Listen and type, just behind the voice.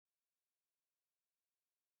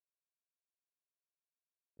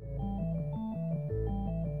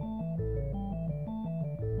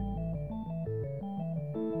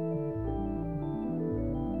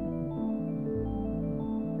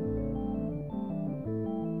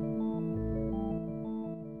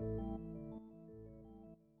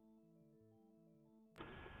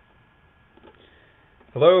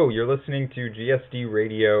Hello, you're listening to GSD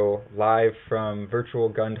Radio live from Virtual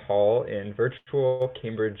Gund Hall in virtual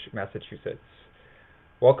Cambridge, Massachusetts.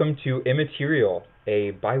 Welcome to Immaterial,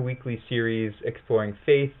 a bi-weekly series exploring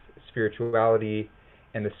faith, spirituality,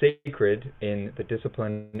 and the sacred in the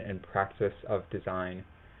discipline and practice of design.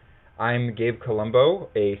 I'm Gabe Colombo,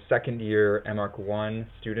 a second-year MArch 1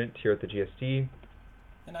 student here at the GSD.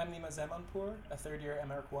 And I'm Nima Zemanpour, a third-year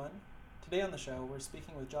MArch 1. Today on the show, we're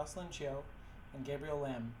speaking with Jocelyn, Chiou, and Gabriel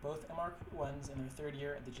Lam, both MArch 1s in their third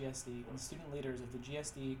year at the GSD and student leaders of the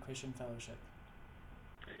GSD Christian Fellowship.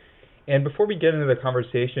 And before we get into the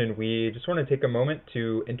conversation, we just want to take a moment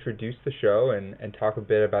to introduce the show and talk a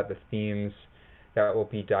bit about the themes that we'll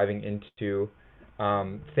be diving into.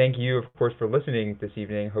 Thank you, of course, for listening this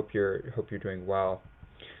evening. Hope you're doing well.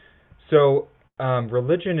 So,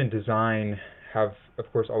 religion and design have, of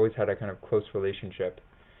course, always had a kind of close relationship.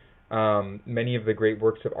 Many of the great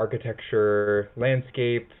works of architecture,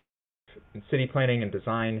 landscape, city planning, and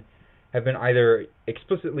design have been either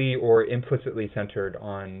explicitly or implicitly centered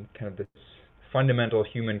on kind of this fundamental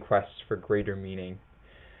human quest for greater meaning.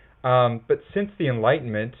 But since the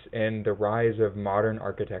Enlightenment and the rise of modern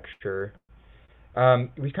architecture,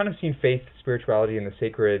 we've kind of seen faith, spirituality, and the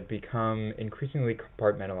sacred become increasingly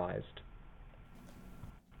compartmentalized.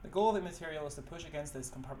 The goal of Immaterial is to push against this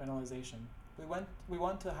compartmentalization. We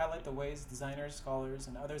want to highlight the ways designers, scholars,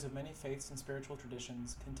 and others of many faiths and spiritual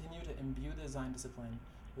traditions continue to imbue the design discipline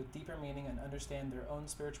with deeper meaning and understand their own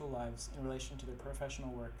spiritual lives in relation to their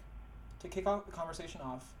professional work. To kick off the conversation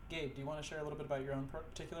off, Gabe, do you want to share a little bit about your own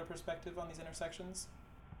particular perspective on these intersections?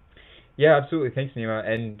 Yeah, absolutely. Thanks, Nima.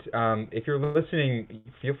 And if you're listening,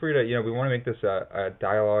 feel free to, we want to make this a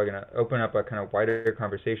dialogue and open up a kind of wider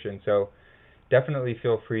conversation. So definitely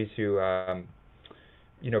feel free to,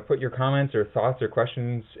 put your comments or thoughts or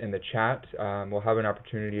questions in the chat. We'll have an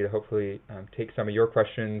opportunity to hopefully take some of your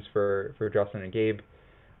questions for Jocelyn and Gabe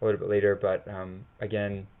a little bit later. But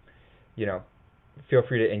again, feel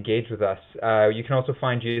free to engage with us. You can also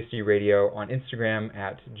find GSD Radio on Instagram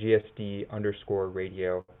at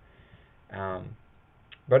GSD_radio.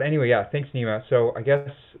 But anyway, yeah, thanks, Nima. So I guess,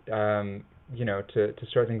 to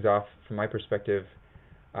start things off from my perspective,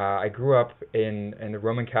 I grew up in the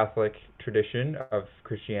Roman Catholic tradition of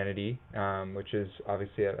Christianity, which is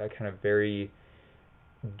obviously a kind of very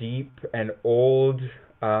deep and old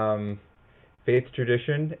faith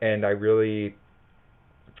tradition, and I really,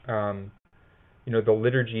 the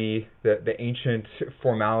liturgy, the ancient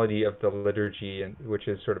formality of the liturgy, and which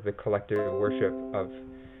is sort of the collective worship of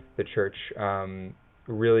the church,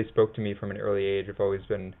 really spoke to me from an early age. I've always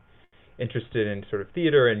been interested in sort of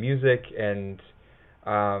theater and music, and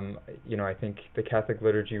I think the Catholic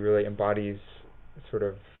liturgy really embodies sort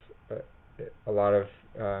of a lot of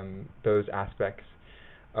those aspects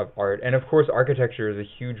of art. And of course, architecture is a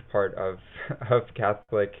huge part of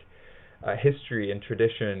Catholic history and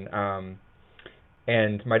tradition.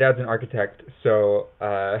 And my dad's an architect, so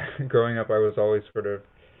growing up, I was always sort of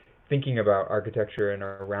thinking about architecture and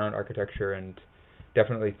around architecture, and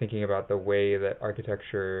definitely thinking about the way that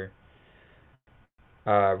architecture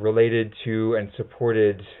related to and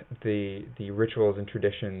supported the rituals and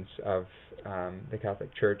traditions of the Catholic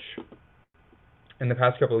Church. In the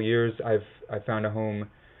past couple of years, I've found a home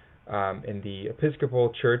in the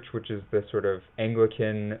Episcopal Church, which is the sort of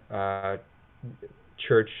Anglican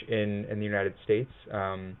church in the United States.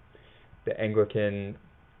 The Anglican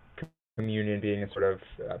Communion being a sort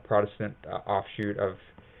of Protestant offshoot of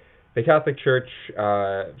the Catholic Church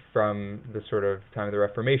from the sort of time of the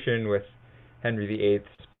Reformation, with Henry VIII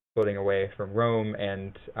splitting away from Rome,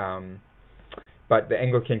 and but the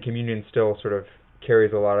Anglican Communion still sort of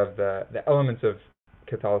carries a lot of the elements of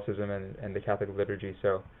Catholicism and the Catholic liturgy.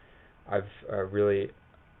 So I've really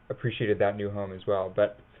appreciated that new home as well.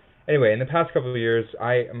 But anyway, in the past couple of years,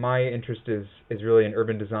 my interest is really in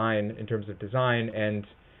urban design in terms of design, and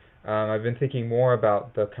I've been thinking more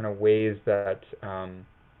about the kind of ways that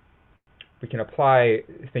we can apply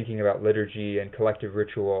thinking about liturgy and collective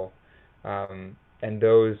ritual and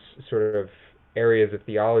those sort of areas of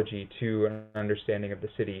theology to an understanding of the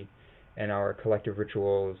city and our collective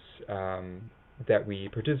rituals that we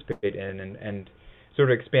participate in, and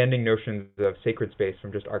sort of expanding notions of sacred space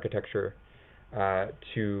from just architecture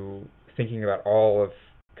to thinking about all of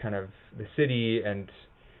kind of the city and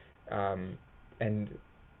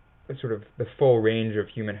sort of the full range of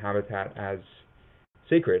human habitat as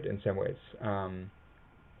sacred in some ways.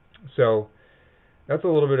 So that's a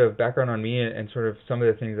little bit of background on me and sort of some of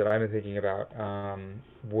the things that I've been thinking about.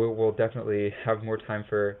 We'll definitely have more time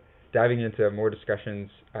for diving into more discussions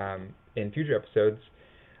in future episodes.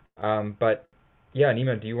 But yeah,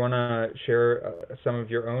 Nima, do you want to share some of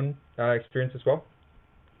your own experience as well?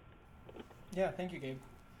 Yeah, thank you, Gabe.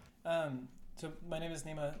 So my name is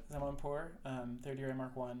Nima Zamanpour, third year at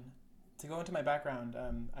Mark One. To go into my background,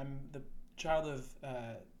 I'm the child of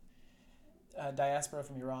diaspora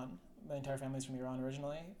from Iran. My entire family's from Iran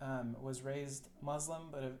originally. Was raised Muslim,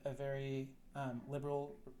 but a very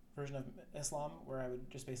liberal version of Islam, where I would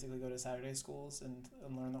just basically go to Saturday schools and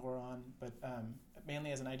learn the Quran, but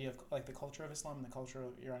mainly as an idea of like the culture of Islam and the culture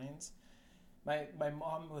of Iranians. My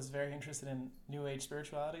mom was very interested in New Age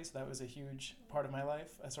spirituality, so that was a huge part of my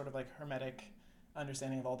life. A sort of like hermetic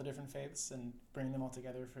understanding of all the different faiths and bringing them all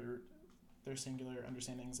together for their singular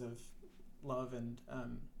understandings of love and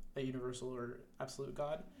a universal or absolute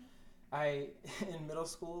God. I, in middle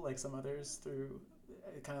school, like some others,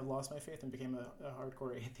 I kind of lost my faith and became a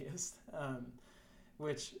hardcore atheist,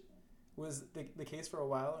 which was the case for a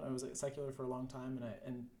while. And I was secular for a long time,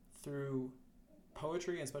 and through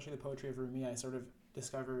poetry, especially the poetry of Rumi, I sort of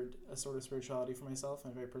discovered a sort of spirituality for myself,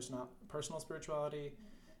 and a very personal spirituality,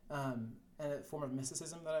 and a form of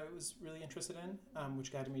mysticism that I was really interested in,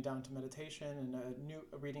 which guided me down to meditation and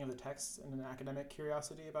a reading of the texts and an academic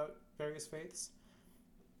curiosity about various faiths.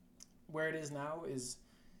 Where it is now is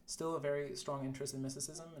still a very strong interest in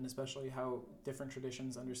mysticism, and especially how different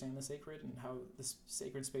traditions understand the sacred and how this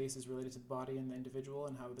sacred space is related to the body and the individual,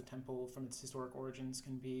 and how the temple from its historic origins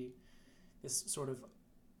can be this sort of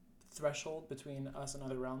threshold between us and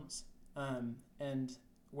other realms. And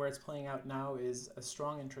where it's playing out now is a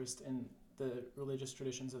strong interest in the religious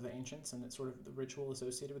traditions of the ancients, and it's sort of the ritual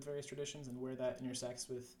associated with various traditions and where that intersects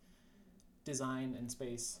with design and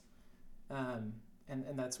space. And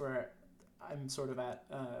that's where I'm sort of at.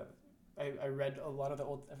 I read a lot of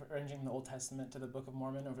arranging the Old Testament to the Book of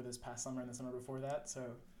Mormon over this past summer and the summer before that. So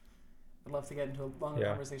I'd love to get into a longer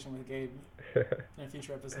conversation with Gabe in a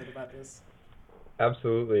future episode about this.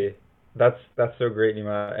 Absolutely. That's so great,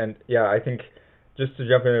 Nima. And yeah, I think just to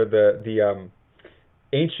jump into the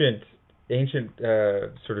ancient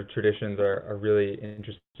sort of traditions are really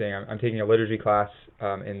interesting. I'm taking a liturgy class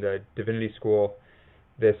in the divinity school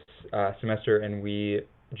this semester, and we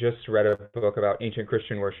just read a book about ancient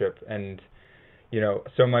Christian worship, and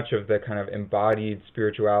so much of the kind of embodied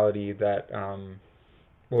spirituality that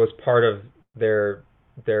was part of their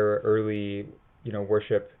early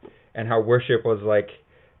worship, and how worship was like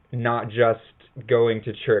not just going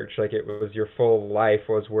to church, like it was your full life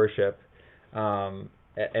was worship, and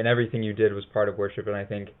everything you did was part of worship. And I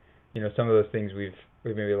think some of those things we've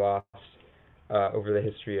maybe lost over the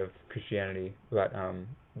history of Christianity, but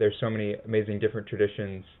there's so many amazing different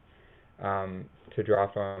traditions to draw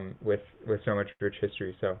from with so much rich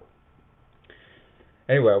history. So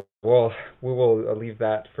anyway, well, we will leave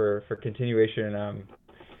that for continuation.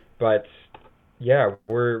 But yeah,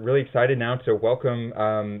 we're really excited now to welcome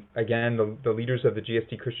again the leaders of the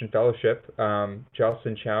GSD Christian Fellowship,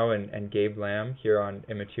 Jocelyn, Chiou, and Gabe Lamb here on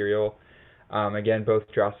Immaterial. Again, both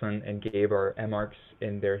Jocelyn and Gabe are MArcs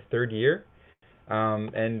in their third year.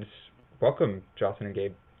 And welcome, Jocelyn and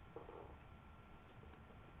Gabe.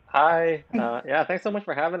 Hi. Yeah, thanks so much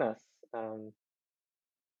for having us.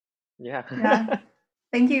 Yeah. Yeah.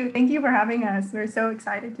 Thank you. Thank you for having us. We're so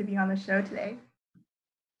excited to be on the show today.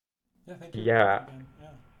 Yeah, thank you. Yeah. Again.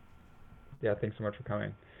 Yeah, thanks so much for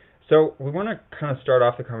coming. So we want to kind of start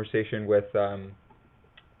off the conversation with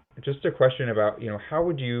just a question about, how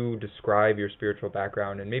would you describe your spiritual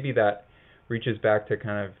background? And maybe that reaches back to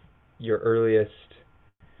kind of your earliest,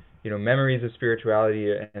 memories of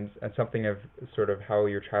spirituality, and something of sort of how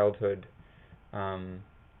your childhood, was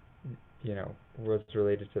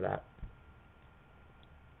related to that.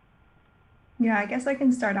 Yeah, I guess I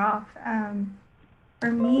can start off.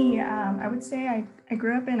 For me, I would say I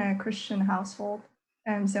grew up in a Christian household.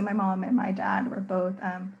 So my mom and my dad were both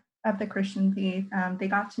of the Christian faith. They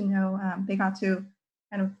got to know, they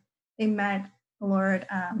met the Lord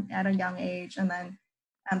at a young age. And then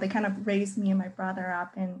they kind of raised me and my brother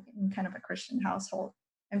up in kind of a Christian household.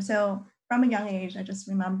 And so from a young age, I just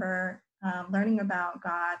remember learning about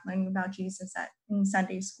God, learning about Jesus in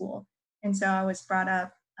Sunday school. And so I was brought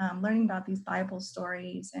up learning about these Bible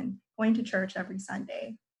stories and going to church every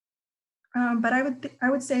Sunday. But I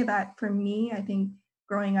would say that for me, I think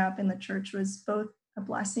growing up in the church was both a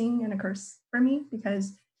blessing and a curse for me,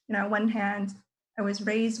 because on one hand, I was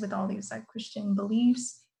raised with all these like Christian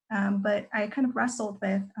beliefs, but I kind of wrestled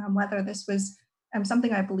with whether this was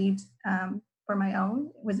something I believed for my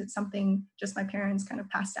own. Was it something just my parents kind of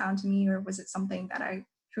passed down to me, or was it something that I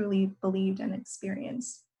truly believed and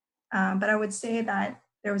experienced? But I would say that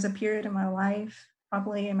there was a period in my life,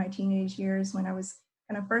 probably in my teenage years, when I was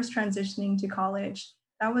kind of first transitioning to college,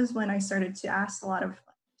 that was when I started to ask a lot of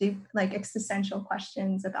deep, like existential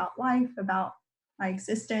questions about life, about my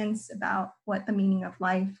existence, about what the meaning of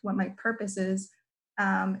life, what my purpose is.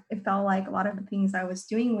 It felt like a lot of the things I was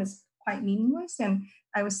doing was quite meaningless, and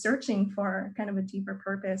I was searching for kind of a deeper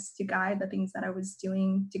purpose to guide the things that I was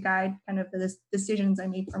doing, to guide kind of the decisions I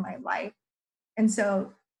made for my life. And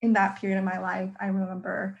so in that period of my life, I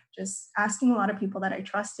remember just asking a lot of people that I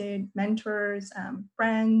trusted, mentors,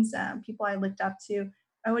 friends, people I looked up to.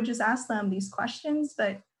 I would just ask them these questions,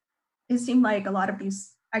 but it seemed like a lot of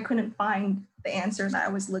these, I couldn't find the answer that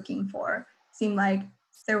I was looking for. It seemed like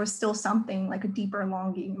there was still something like a deeper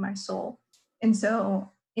longing in my soul. And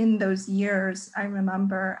so in those years, I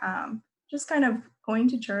remember just kind of going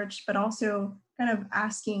to church, but also kind of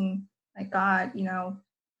asking like God,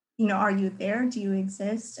 are you there? Do you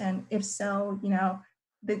exist? And if so,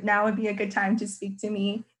 that now would be a good time to speak to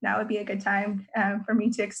me. Now would be a good time for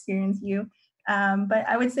me to experience you. But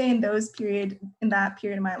I would say in that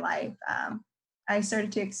period of my life, I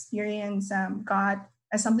started to experience God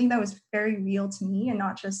as something that was very real to me and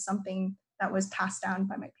not just something that was passed down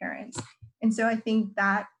by my parents. And so I think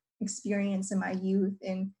that experience in my youth,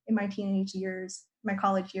 in my teenage years, my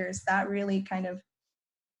college years, that really kind of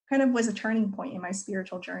was a turning point in my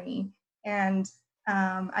spiritual journey. And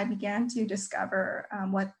I began to discover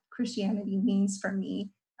what Christianity means for me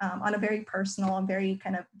on a very personal and very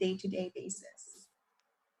kind of day to day basis.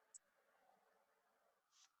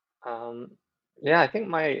 Um, yeah, I think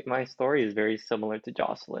my story is very similar to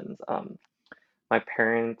Jocelyn's. My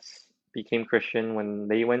parents became Christian when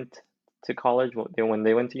they went to college, when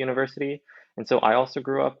they went to university, and so I also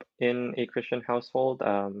grew up in a Christian household.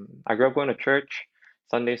 I grew up going to church,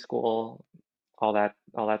 Sunday school, all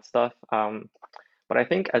that stuff. But I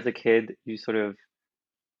think as a kid, you sort of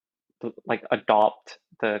like adopt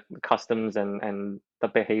the customs and the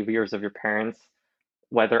behaviors of your parents,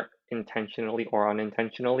 whether intentionally or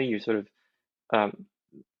unintentionally. You sort of um,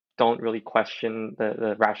 don't really question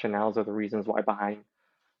the rationales or the reasons why behind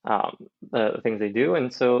the things they do.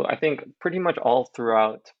 And so I think pretty much all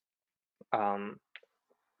throughout, um,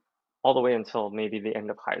 all the way until maybe the end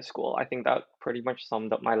of high school, I think that pretty much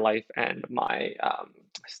summed up my life and my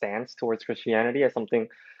stance towards Christianity as something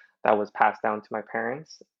that was passed down to my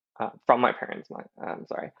parents, from my parents. I'm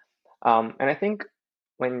sorry. And I think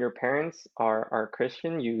when your parents are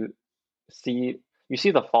Christian, see you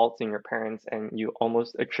see the faults in your parents, and you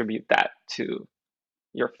almost attribute that to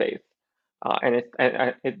your faith. And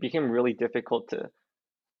it became really difficult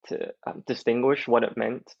to distinguish what it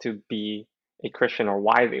meant to be a Christian or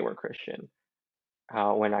why they were Christian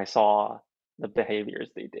when I saw the behaviors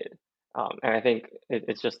they did. And I think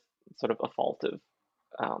it's just sort of a fault of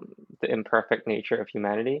the imperfect nature of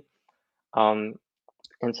humanity. Um,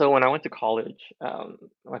 and so when I went to college,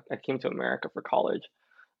 I came to America for college.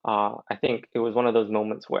 I think it was one of those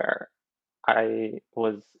moments where I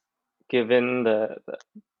was given the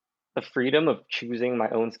freedom of choosing my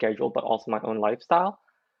own schedule, but also my own lifestyle.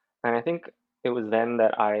 And I think it was then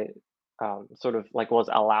that I sort of like was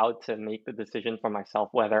allowed to make the decision for myself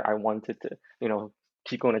whether I wanted to,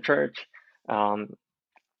 keep going to church. Um,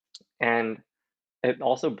 and it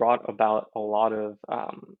also brought about a lot of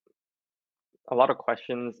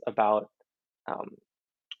questions about um,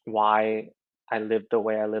 why I lived the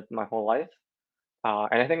way I lived my whole life.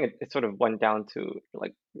 And I think it sort of went down to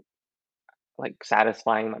like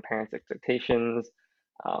satisfying my parents' expectations,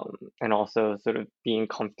 and also sort of being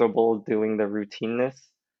comfortable doing the routineness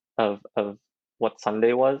of what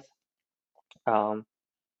Sunday was. Um,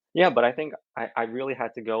 yeah, but I think I really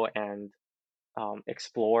had to go and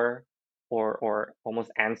explore or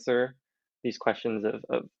almost answer these questions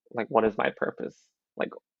of like what is my purpose?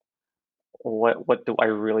 Like what do I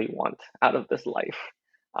really want out of this life?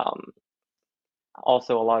 Um,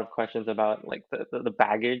 Also a lot of questions about like the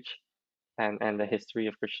baggage and the history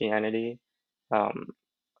of Christianity. Um,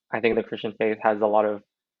 I think the Christian faith has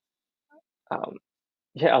um,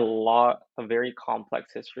 a very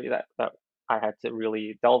complex history that I had to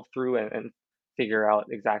really delve through and figure out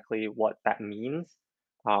exactly what that means,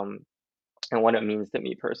 um, and what it means to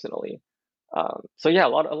me personally. So yeah, a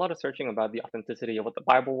lot of searching about the authenticity of what the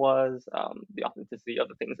Bible was, the authenticity of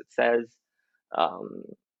the things it says, um,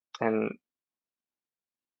 and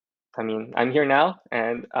I mean I'm here now,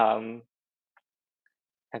 and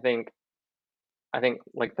I think I think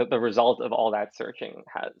like the result of all that searching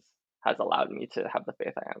has allowed me to have the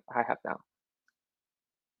faith I have now.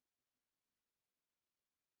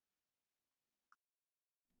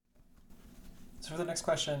 So for the next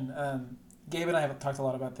question, Gabe and I have talked a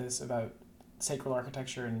lot about this, about sacred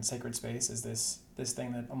architecture and sacred space is this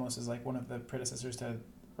thing that almost is like one of the predecessors to,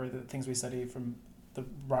 or the things we study from the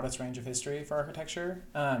broadest range of history for architecture,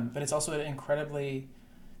 but it's also an incredibly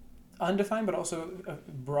undefined but also a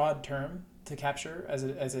broad term to capture as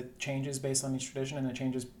it changes based on each tradition, and it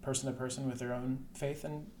changes person to person with their own faith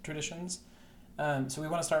and traditions. So we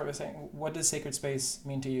want to start with saying, what does sacred space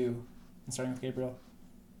mean to you? And starting with Gabriel.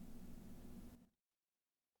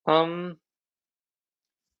 Um,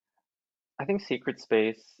 I think sacred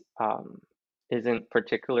space isn't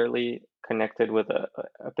particularly connected with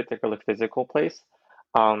a particular physical place.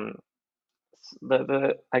 Um,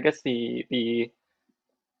 the I guess the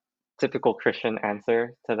typical Christian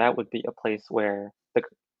answer to that would be a place where the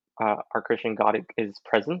our Christian God is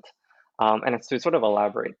present. And it's to sort of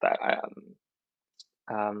elaborate that,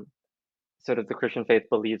 um, sort of the Christian faith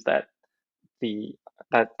believes that the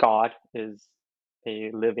that God is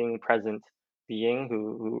a living, present being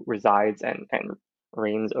who resides and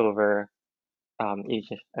reigns over each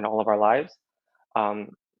and all of our lives, um,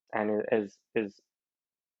 and is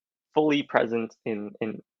fully present in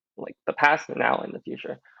like the past, now, and the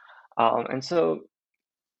future. And so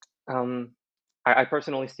um, I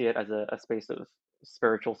personally see it as a space of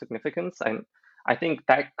spiritual significance, and I think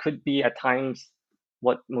that could be at times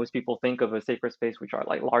what most people think of a sacred space, which are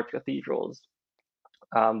like large cathedrals.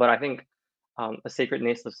 But I think a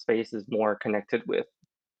sacredness of space is more connected with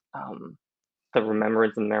um, the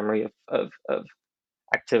remembrance and memory of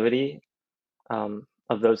activity,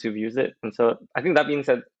 of those who've used it. And so I think that being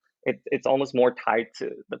said, it's almost more tied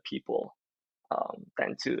to the people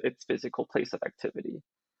than to its physical place of activity.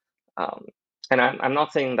 Um, and I'm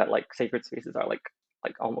not saying that like sacred spaces are like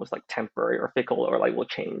almost like temporary or fickle or like will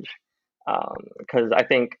change, because I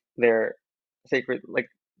think they're sacred, like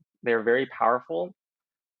they're very powerful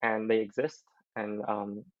and they exist. And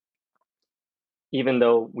even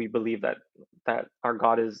though we believe that our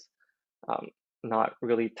God is um, not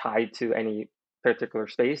really tied to any particular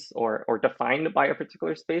space or defined by a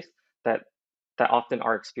particular space, that often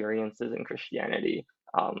our experiences in Christianity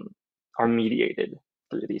are mediated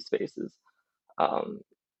through these spaces. Um,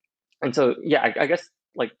 and so, yeah, I guess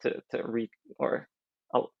like to re or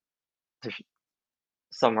uh, to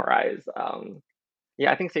summarize,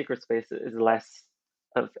 yeah, I think sacred space is less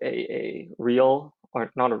of a real,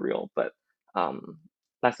 or not a real, but um,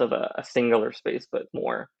 less of a singular space, but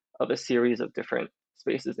more of a series of different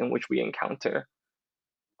spaces in which we encounter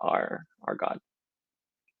our God.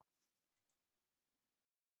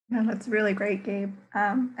 Yeah, that's really great, Gabe.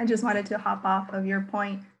 I just wanted to hop off of your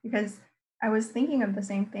point because I was thinking of the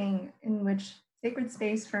same thing, in which sacred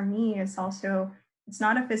space for me is also, it's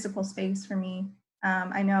not a physical space for me.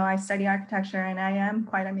 I know I study architecture and I am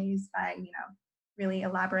quite amazed by, really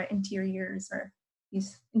elaborate interiors, or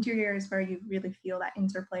these interiors where you really feel that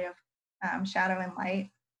interplay of shadow and light.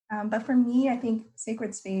 But for me, I think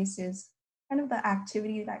sacred space is kind of the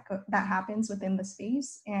activity that happens within the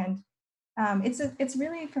space, and it's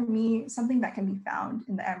really for me something that can be found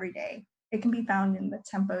in the everyday. It can be found in the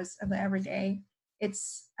tempos of the everyday.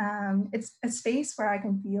 It's a space where I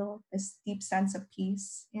can feel this deep sense of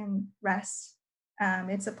peace and rest.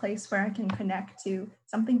 It's a place where I can connect to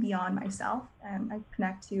something beyond myself. I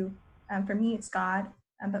connect to, for me, it's God,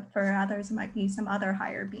 but for others, it might be some other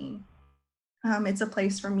higher being. It's a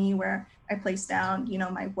place for me where I place down,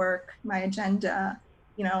 my work, my agenda,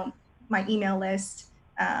 you know, my email list,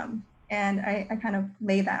 and I kind of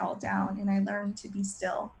lay that all down and I learn to be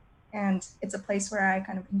still. And it's a place where I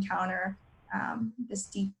kind of encounter this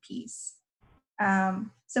deep peace.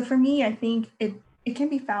 So for me, I think it can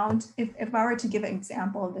be found, if I were to give an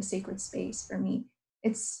example of the sacred space for me,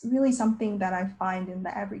 it's really something that I find in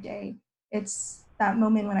the everyday. It's that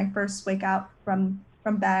moment when I first wake up from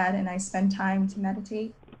bed and I spend time to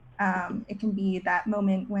meditate. It can be that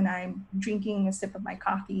moment when I'm drinking a sip of my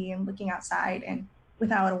coffee and looking outside, and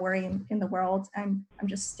without a worry in the world, I'm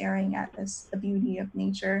just staring at the beauty of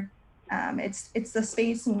nature. It's the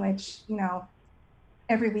space in which,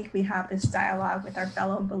 every week we have this dialogue with our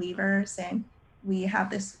fellow believers, and we have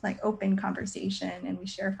this like open conversation and we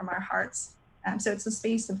share from our hearts. So it's a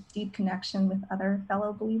space of deep connection with other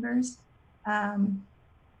fellow believers. Um,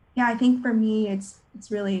 yeah, I think for me, it's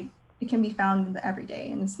really, it can be found in the everyday,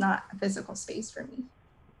 and it's not a physical space for me.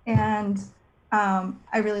 And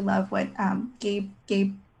I really love what Gabe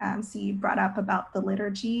C brought up about the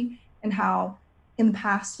liturgy, and how in the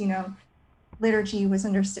past, liturgy was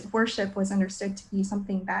understood, worship was understood to be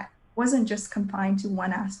something that wasn't just confined to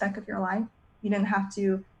one aspect of your life. You didn't have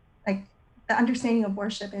to, like, the understanding of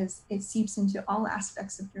worship is it seeps into all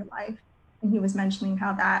aspects of your life. And he was mentioning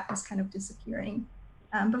how that is kind of disappearing.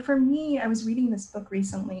 But for me, I was reading this book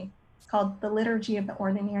recently. It's called The Liturgy of the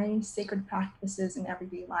Ordinary: Sacred Practices in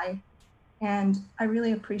Everyday Life. And I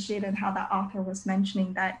really appreciated how that author was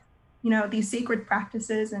mentioning that, these sacred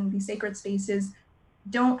practices and these sacred spaces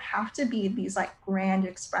don't have to be these like grand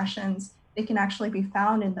expressions. They can actually be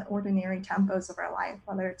found in the ordinary tempos of our life,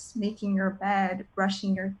 whether it's making your bed,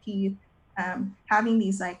 brushing your teeth, having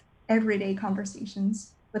these like everyday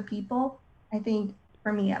conversations with people. I think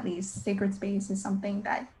for me, at least, sacred space is something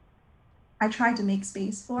that I try to make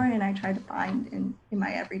space for and I try to find in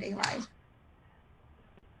my everyday life.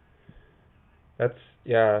 That's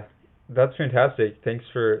yeah, that's fantastic. Thanks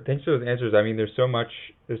for those answers. I mean, there's so much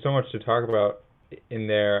to talk about in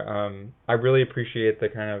there. I really appreciate the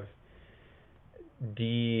kind of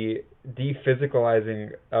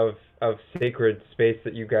de-physicalizing of sacred space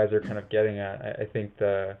that you guys are kind of getting at. I think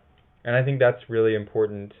I think that's really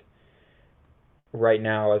important right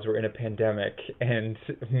now as we're in a pandemic, and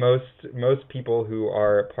most people who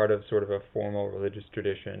are part of sort of a formal religious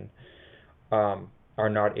tradition are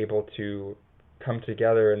not able to come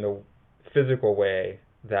together in the physical way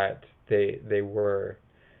that they were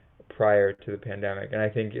prior to the pandemic. And I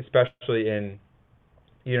think especially in,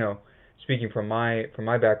 you know, speaking from my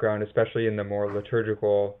background, especially in the more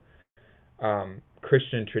liturgical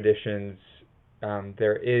Christian traditions,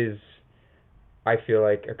 there is, I feel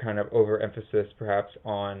like, a kind of overemphasis perhaps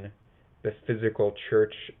on the physical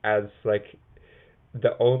church as like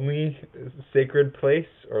the only sacred place,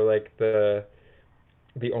 or like the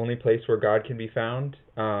only place where God can be found,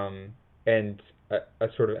 and a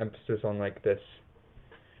sort of emphasis on like this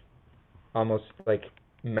almost like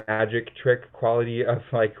magic trick quality of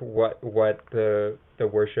like what the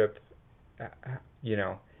worship you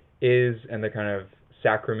know is, and the kind of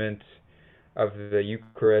sacrament of the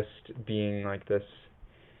Eucharist being like this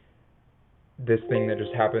thing that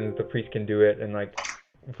just happens, the priest can do it, and like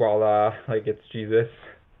voila, like it's Jesus.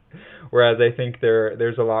 Whereas I think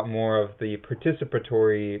there's a lot more of the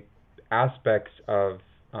participatory aspects of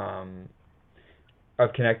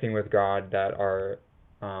connecting with God that are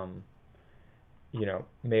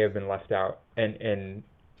may have been left out and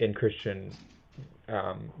in Christian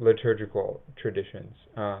liturgical traditions.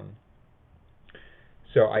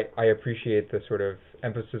 So I appreciate the sort of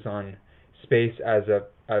emphasis on space as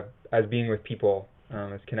as being with people,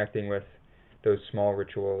 as connecting with those small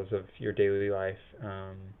rituals of your daily life,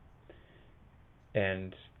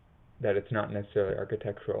 and that it's not necessarily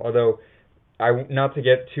architectural. Although, not to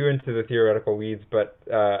get too into the theoretical weeds, but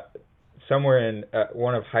somewhere in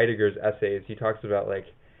one of Heidegger's essays, he talks about like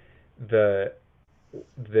the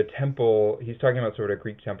temple. He's talking about sort of a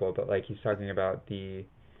Greek temple, but like he's talking about the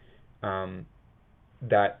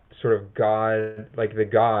that sort of god, like the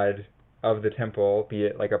god of the temple, be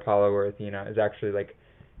it like Apollo or Athena, is actually like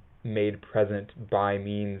made present by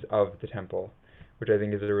means of the temple, which I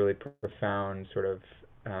think is a really profound sort of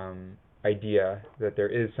idea, that there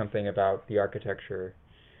is something about the architecture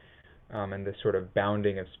and this sort of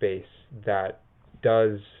bounding of space that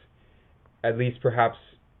does, at least perhaps,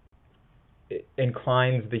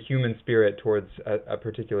 inclines the human spirit towards a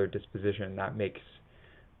particular disposition that makes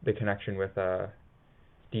the connection with a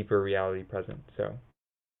deeper reality present. So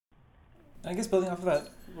I guess building off of that,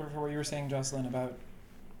 for what you were saying, Jocelyn, about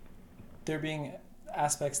there being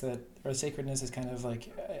aspects that, or sacredness is kind of like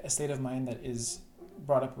a state of mind that is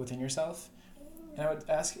brought up within yourself. And I would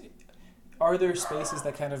ask, are there spaces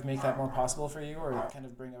that kind of make that more possible for you, or kind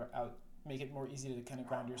of bring out, make it more easy to kind of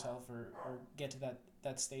ground yourself, or get to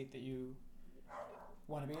that state that you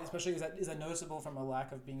want to be? Especially, is that noticeable from a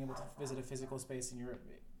lack of being able to visit a physical space in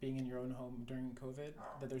being in your own home during COVID,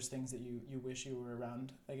 that there's things that you wish you were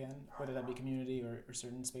around again, whether that be community or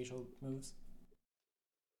certain spatial moves?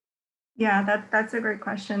 Yeah, that's a great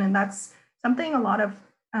question, and that's something a lot of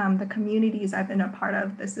the communities I've been a part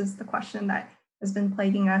of. This is the question that has been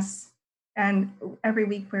plaguing us, and every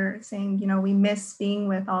week we're saying, we miss being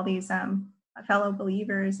with all these fellow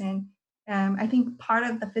believers, and I think part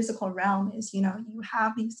of the physical realm is, you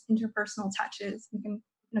have these interpersonal touches. You can,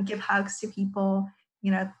 give hugs to people,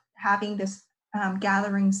 having this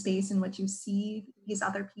gathering space in which you see these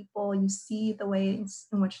other people, you see the ways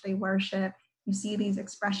in which they worship, you see these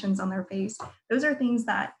expressions on their face. Those are things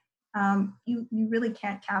that you really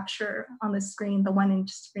can't capture on the screen, the 1-inch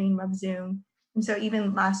screen of Zoom. And so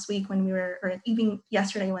even last week when or even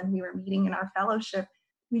yesterday when we were meeting in our fellowship,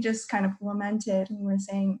 we just kind of lamented, and we were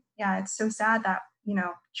saying, yeah, it's so sad that,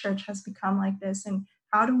 church has become like this. And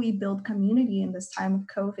how do we build community in this time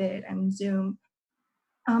of COVID and Zoom?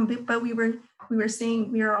 But we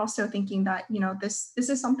were also thinking that, this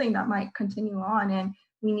is something that might continue on, and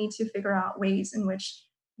we need to figure out ways in which,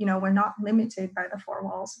 we're not limited by the four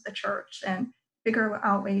walls of the church, and figure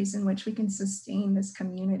out ways in which we can sustain this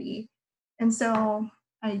community. And so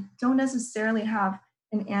I don't necessarily have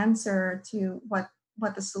an answer to what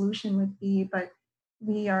the solution would be, but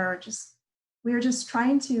we are just we're just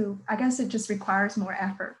trying to, I guess it just requires more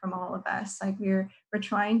effort from all of us. Like we're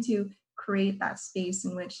trying to create that space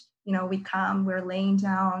in which, we come, we're laying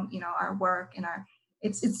down, our work and our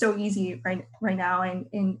it's so easy right now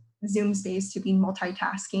in Zoom space to be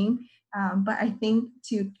multitasking. But I think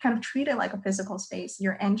to kind of treat it like a physical space,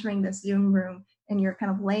 you're entering this Zoom room and you're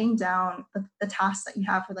kind of laying down the tasks that you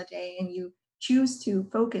have for the day, and you choose to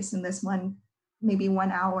focus in this maybe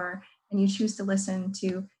 1 hour, and you choose to listen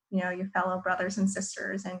to your fellow brothers and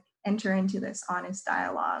sisters and enter into this honest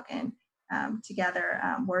dialogue and together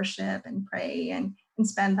worship and pray and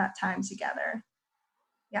spend that time together.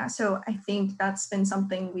 Yeah, so I think that's been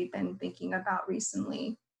something we've been thinking about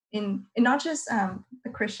recently in not just the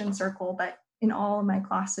Christian circle, but in all of my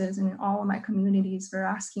classes and in all of my communities. We're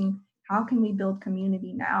asking, how can we build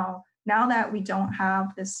community now that we don't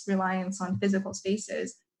have this reliance on physical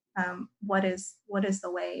spaces? What is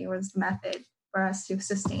the way, or is the method for us to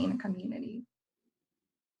sustain a community?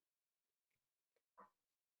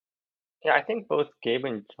 Yeah, I think both Gabe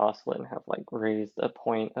and Jocelyn have like raised a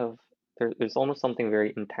point of there's almost something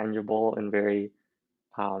very intangible and very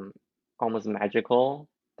um, almost magical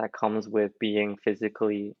that comes with being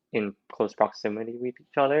physically in close proximity with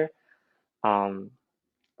each other. Um,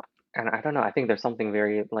 and I don't know, I think there's something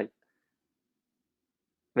very like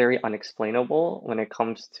very unexplainable when it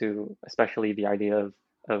comes to especially the idea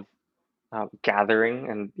of gathering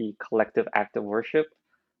and the collective act of worship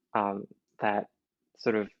um, that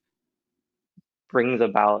sort of brings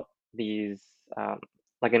about these um,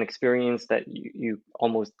 like an experience that you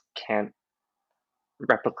almost can't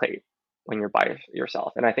replicate when you're by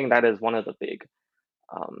yourself. And I think that is one of the big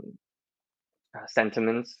um,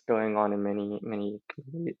 sentiments going on in many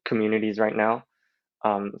communities right now.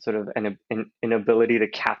 Sort of an inability to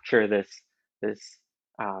capture this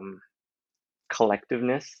um,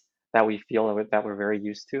 collectiveness that we feel that we're very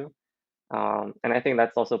used to. And I think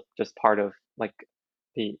that's also just part of like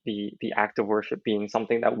the act of worship being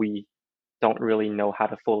something that we don't really know how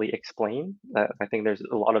to fully explain. I think there's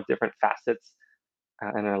a lot of different facets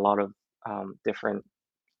and a lot of different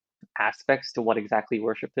aspects to what exactly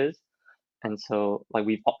worship is. And so, like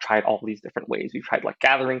we've tried all these different ways. We've tried like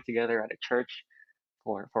gathering together at a church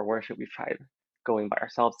for worship. We've tried going by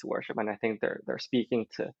ourselves to worship, and I think they're speaking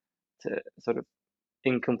to sort of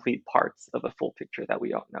incomplete parts of a full picture that we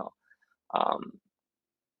don't know. Um,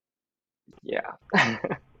 yeah.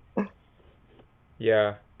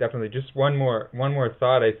 Yeah, definitely. Just one more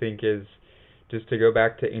thought I think is just to go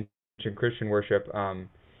back to ancient Christian worship. It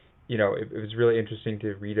was really interesting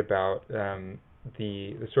to read about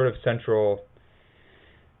the sort of central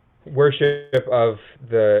worship of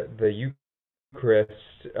the Eucharist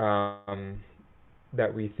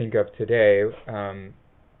that we think of today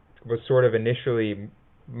was sort of initially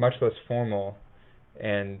much less formal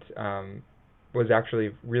and was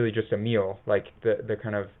actually really just a meal. Like the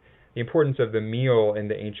kind of the importance of the meal in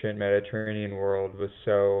the ancient Mediterranean world was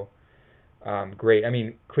so great. I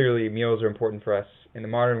mean, clearly meals are important for us in the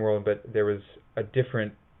modern world, but there was a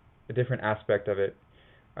different aspect of it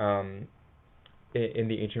um, in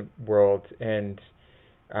the ancient world, and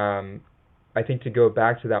I think to go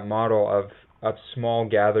back to that model of small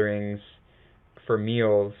gatherings for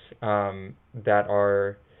meals that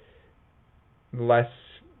are less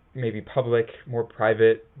maybe public, more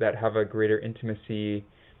private, that have a greater intimacy.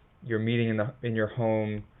 You're meeting in your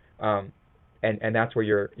home, and that's where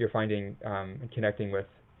you're finding and connecting with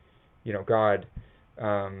God.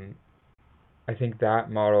 Um, I think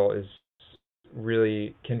that model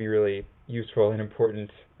can be really useful and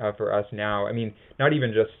important for us now. I mean, not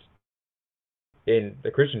even just in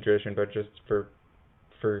the Christian tradition, but just for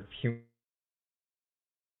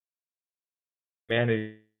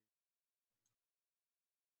humanity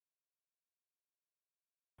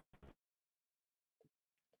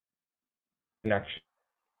connection.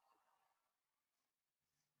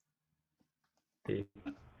 Uh, Gabe,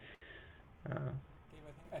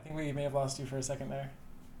 I think we may have lost you for a second there.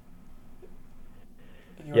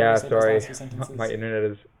 If you want to yeah, restate those last sorry, few my sentences. internet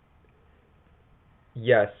is.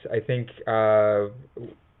 Yes, I think.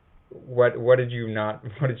 What did you not?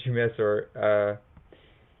 What did you miss? Or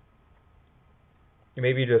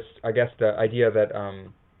maybe just I guess the idea that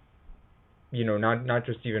not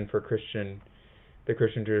just even for the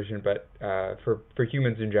Christian tradition, but for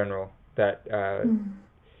humans in general, that Mm.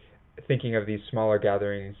 thinking of these smaller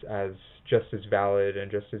gatherings as just as valid and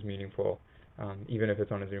just as meaningful, even if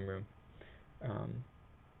it's on a Zoom room. Um,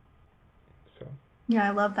 so Yeah,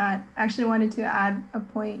 I love that. I actually wanted to add a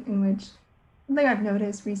point in which something I've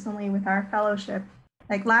noticed recently with our fellowship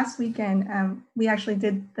Like last weekend, we actually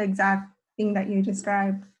did the exact thing that you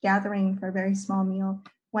described, gathering for a very small meal.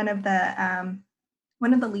 One of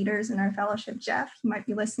the leaders in our fellowship, Jeff, he might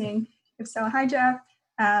be listening. If so, hi, Jeff.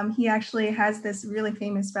 He actually has this really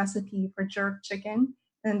famous recipe for jerk chicken,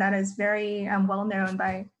 and that is very well known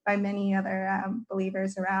by many other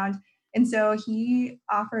believers around. And so he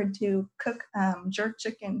offered to cook jerk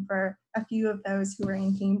chicken for a few of those who were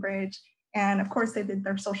in Cambridge. And of course, they did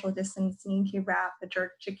their social distancing. He wrapped the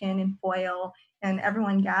jerk chicken in foil, and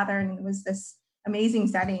everyone gathered, and it was this amazing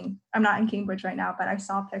setting. I'm not in Cambridge right now, but I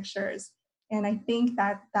saw pictures. And I think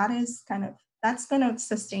that that's going to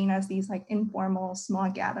sustain us, these like informal small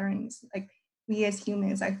gatherings. Like we as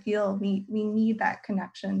humans, I feel we need that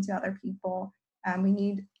connection to other people. We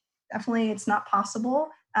need, definitely, it's not possible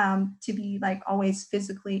to be like always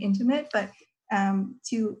physically intimate, but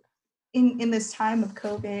to in this time of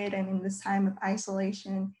COVID and in this time of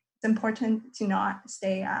isolation, it's important to not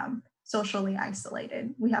stay socially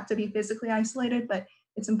isolated. We have to be physically isolated, but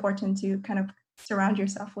it's important to kind of surround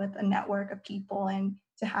yourself with a network of people and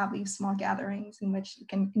to have these small gatherings in which you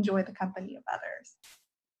can enjoy the company of others.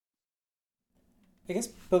 I guess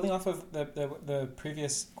building off of the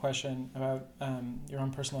previous question about your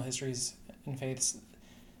own personal histories and faiths,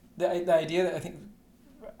 the idea that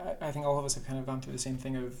I think all of us have kind of gone through the same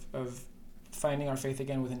thing of finding our faith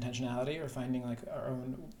again with intentionality, or finding like our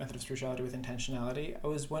own method of spirituality with intentionality. I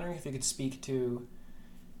was wondering if you could speak to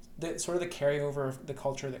the sort of the carryover of the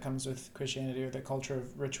culture that comes with Christianity, or the culture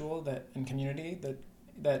of ritual that and community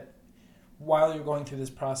that while you're going through this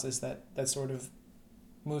process that sort of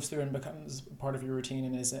moves through and becomes part of your routine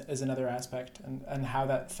and is another aspect, and how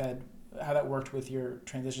that worked with your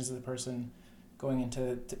transitions as a person going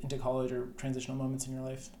into college, or transitional moments in your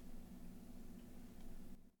life.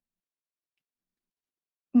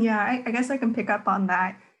 Yeah, I guess I can pick up on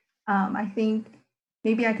that. I think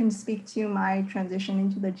maybe I can speak to my transition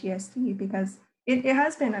into the GSD, because it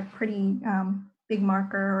has been a pretty big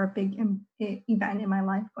marker or a big event in my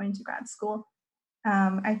life going to grad school.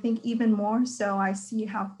 I think even more so, I see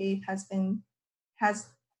how faith has been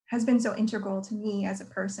so integral to me as a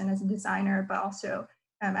person, as a designer, but also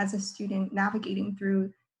as a student navigating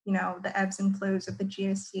through the ebbs and flows of the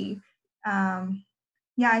GSD.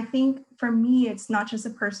 Yeah, I think for me, it's not just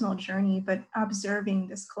a personal journey, but observing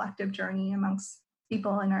this collective journey amongst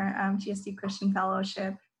people in our GSD Christian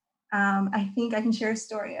Fellowship. I think I can share a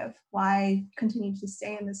story of why I continue to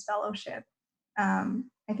stay in this fellowship.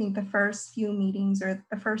 I think the first few meetings, or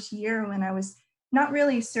the first year when I was not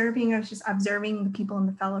really serving, I was just observing the people in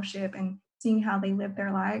the fellowship and seeing how they live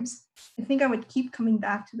their lives. I think I would keep coming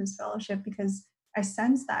back to this fellowship because I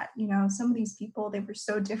sensed that, some of these people, they were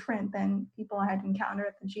so different than people I had encountered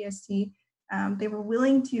at the GSD. They were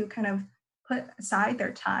willing to kind of put aside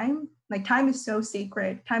their time. Like, time is so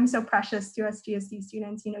sacred. Time is so precious to us GSD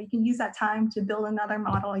students. You can use that time to build another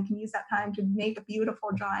model. You can use that time to make a beautiful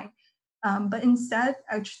drawing. But instead,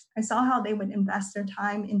 I saw how they would invest their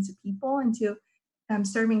time into people, into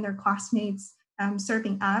serving their classmates,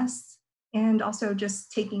 serving us, and also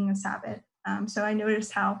just taking a Sabbath. So I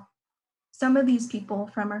noticed how some of these people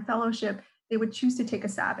from our fellowship, they would choose to take a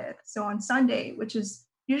Sabbath. So on Sunday, which is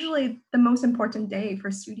usually the most important day for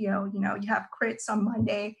studio, you have crits on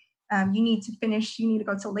Monday. You need to finish, you need to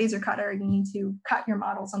go to laser cutter, you need to cut your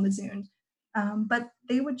models on the Zune. But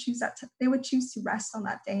they would choose to rest on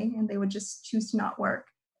that day, and they would just choose to not work,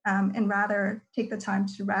 and rather take the time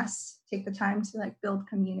to rest, take the time to build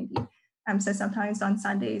community. So sometimes on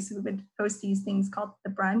Sundays we would host these things called a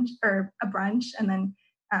brunch, and then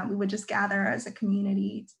we would just gather as a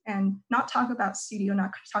community and not talk about studio,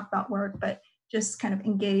 not talk about work, but just kind of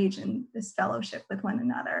engage in this fellowship with one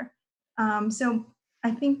another. So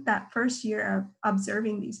I think that first year of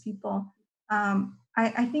observing these people,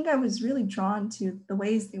 I think I was really drawn to the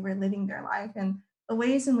ways they were living their life, and the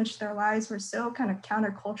ways in which their lives were so kind of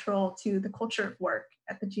countercultural to the culture of work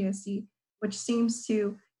at the GSD, which seems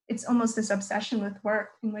to, it's almost this obsession with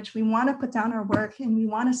work in which we want to put down our work and we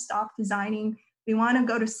want to stop designing. We want to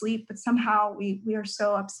go to sleep, but somehow we are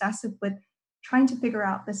so obsessive with trying to figure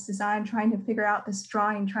out this design, trying to figure out this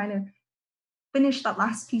drawing, trying to finish that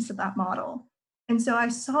last piece of that model. And so I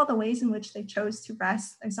saw the ways in which they chose to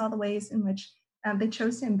rest. I saw the ways in which they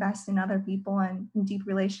chose to invest in other people and in deep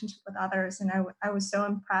relationship with others. And I was so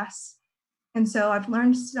impressed. And so I've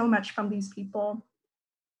learned so much from these people.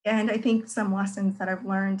 And I think some lessons that I've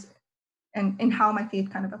learned and how my faith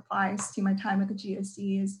kind of applies to my time at the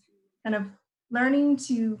GSD is kind of learning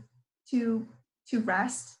to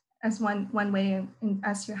rest as one way, and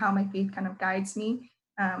as to how my faith kind of guides me.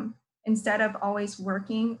 Instead of always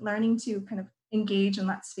working, learning to kind of engage in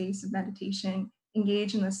that space of meditation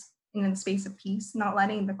engage in this in the space of peace, not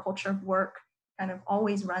letting the culture of work kind of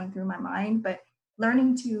always run through my mind, but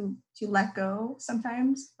learning to let go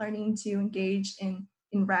sometimes, learning to engage in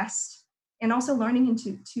rest, and also learning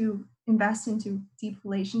to invest into deep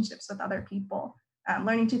relationships with other people,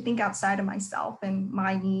 learning to think outside of myself and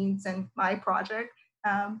my needs and my project,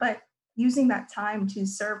 but using that time to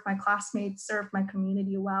serve my classmates, serve my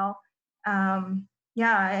community well.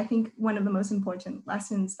 Yeah, I think one of the most important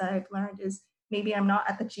lessons that I've learned is maybe I'm not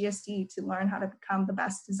at the GSD to learn how to become the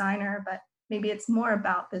best designer, but maybe it's more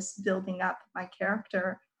about this building up my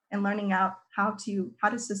character and learning out how to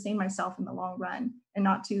sustain myself in the long run, and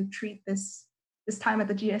not to treat this time at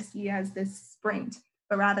the GSD as this sprint,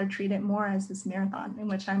 but rather treat it more as this marathon in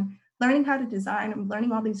which I'm learning how to design. I'm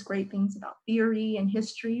learning all these great things about theory and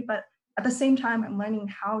history, but at the same time, I'm learning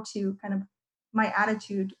how to kind of my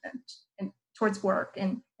attitude and towards work,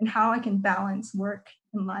 and how I can balance work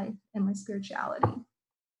and life and my spirituality.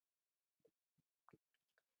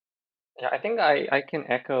 Yeah, I think I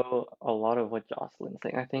can echo a lot of what Jocelyn's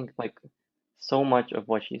saying. I think like so much of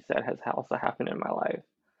what she said has also happened in my life.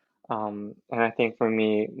 And I think for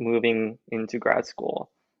me, moving into grad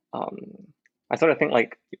school, um, I sort of think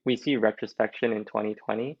like we see retrospection in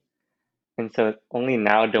 2020, and so only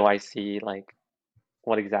now do I see like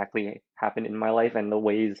what exactly happened in my life and the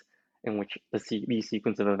ways in which these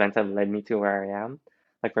sequence of events have led me to where I am.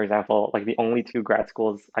 Like for example, like the only two grad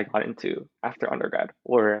schools I got into after undergrad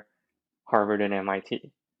were Harvard and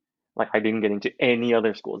MIT. Like I didn't get into any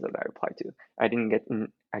other schools that I applied to. I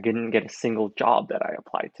didn't get a single job that I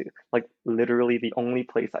applied to. Like literally the only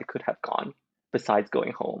place I could have gone besides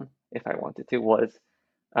going home if I wanted to was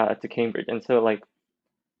to Cambridge. And so like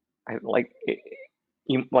I like it,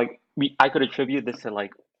 you like we I could attribute this to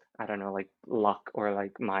like I don't know like luck or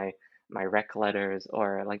like my rec letters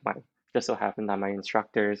or like my just so happened that my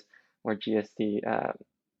instructors were GSD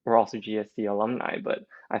were also GSD alumni, but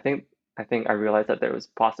I think I realized that there was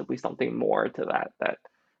possibly something more to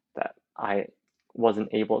that I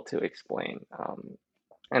wasn't able to explain.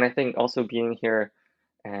 And I think also being here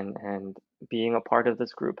and being a part of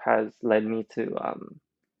this group has led me to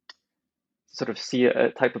sort of see a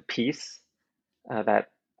type of peace that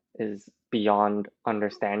is beyond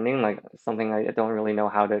understanding, like something I don't really know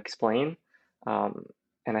how to explain. Um,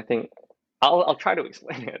 and I think I'll try to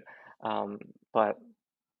explain it. Um, but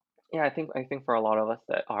yeah, I think for a lot of us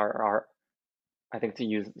that are I think to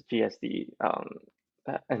use GSD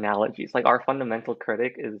analogies, like our fundamental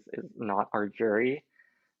critic is not our jury.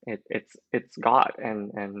 It's God,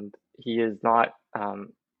 and he is not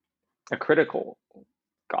a critical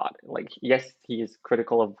God. Like, yes, he is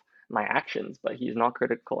critical of my actions, but he's not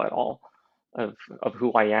critical at all of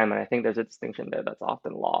who I am. And I think there's a distinction there that's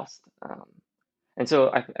often lost. And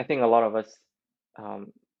so I think a lot of us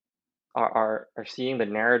um, are seeing the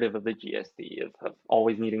narrative of the GSD of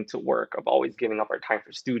always needing to work, of always giving up our time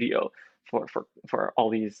for studio, for all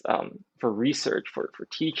these for research, for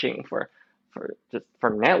teaching, for just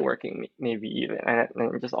for networking, maybe even,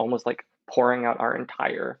 and just almost like pouring out our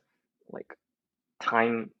entire like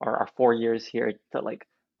time or our 4 years here to like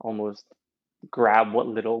almost grab what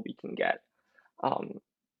little we can get. Um,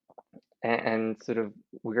 and sort of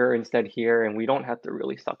we're instead here and we don't have to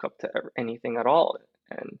really suck up to anything at all.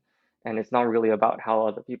 And and it's not really about how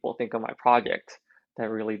other people think of my project that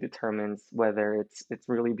really determines whether it's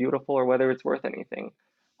really beautiful or whether it's worth anything.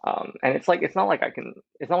 And it's like it's not like I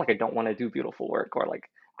don't want to do beautiful work or like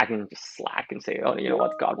I can just slack and say, oh, you know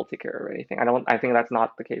what, God will take care of anything. I think that's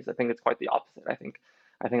not the case. I think it's quite the opposite. I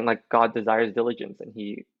think like God desires diligence and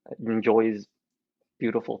he enjoys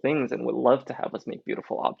beautiful things and would love to have us make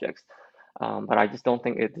beautiful objects. But I just don't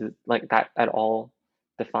think it is like that at all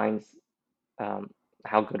defines um,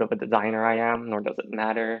 how good of a designer I am, nor does it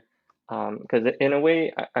matter. Because in a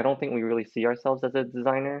way, I don't think we really see ourselves as a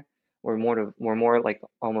designer. We're more like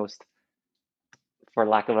almost, for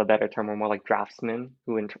lack of a better term, we're more like draftsmen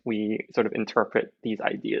who we sort of interpret these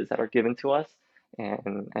ideas that are given to us,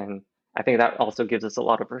 and I think that also gives us a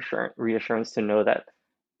lot of reassurance to know that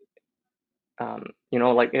you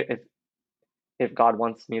know like if God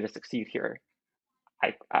wants me to succeed here,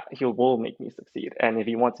 he will make me succeed. And if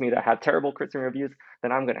he wants me to have terrible critics and reviews,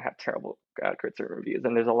 then I'm going to have terrible critics and reviews.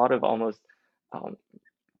 And there's a lot of almost um,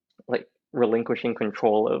 like relinquishing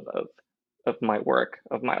control of my work,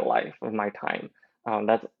 of my life, of my time.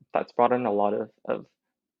 That's brought in a lot of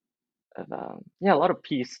yeah, a lot of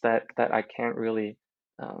peace that I can't really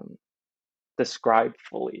um, describe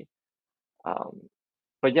fully. Um,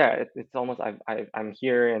 but yeah, it's almost I'm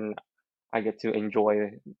here and I get to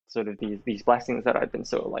enjoy sort of these blessings that I've been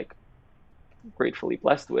so like gratefully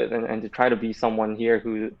blessed with, and to try to be someone here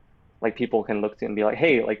who like people can look to and be like,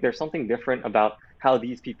 hey, like there's something different about how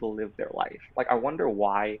these people live their life. Like I wonder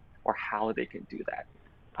why or how they can do that.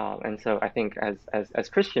 And so I think as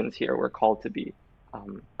Christians here, we're called to be,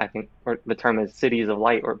 I think, or the term is cities of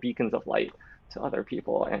light or beacons of light to other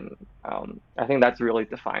people. And I think that's really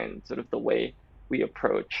defined sort of the way we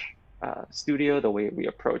approach studio, the way we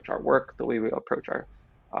approach our work, the way we approach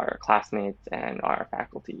our classmates and our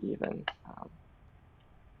faculty even.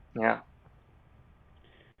 Yeah.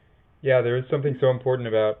 Yeah, there is something so important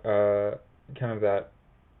about kind of that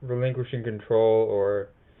relinquishing control, or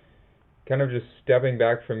kind of just stepping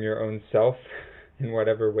back from your own self in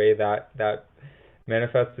whatever way that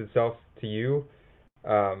manifests itself to you.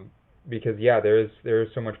 Because yeah, there is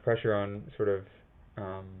so much pressure on sort of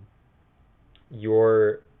um,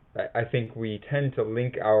 your. I think we tend to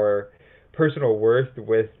link our personal worth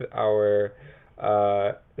with our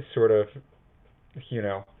uh, sort of, you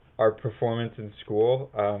know, our performance in school.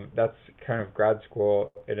 That's kind of grad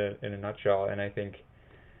school in a nutshell, and I think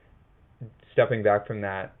stepping back from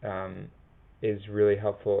that is really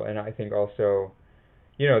helpful. And I think also,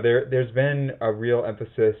 you know, there's been a real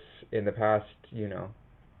emphasis in the past, you know,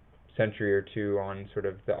 century or two on sort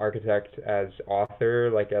of the architect as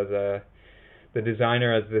author, like as the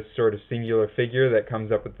designer as this sort of singular figure that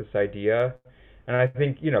comes up with this idea. And I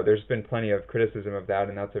think, you know, there's been plenty of criticism of that,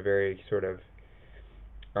 and that's a very sort of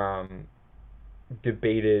um,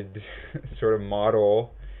 debated sort of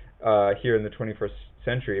model here in the 21st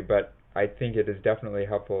century. But I think it is definitely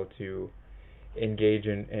helpful to engage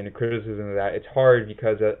in a criticism of that. It's hard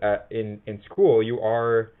because in school you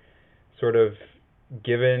are sort of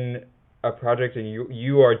given a project and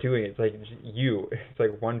you are doing it. It's like it's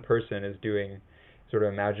like one person is doing, sort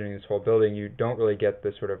of imagining this whole building. You don't really get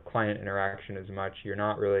the sort of client interaction as much. You're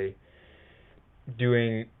not really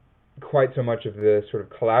doing quite so much of the sort of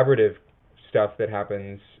collaborative stuff that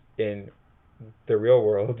happens in the real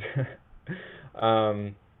world.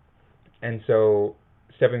 um, and so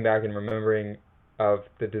stepping back and remembering of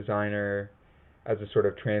the designer as a sort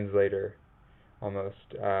of translator almost,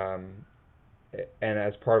 and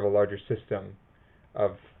as part of a larger system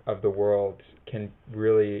of the world can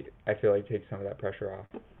really, I feel like, take some of that pressure off.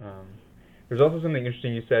 There's also something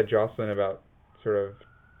interesting you said, Jocelyn, about sort of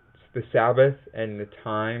the Sabbath and the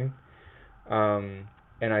time,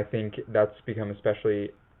 and I think that's become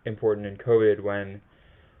especially important in COVID, when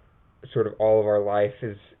sort of all of our life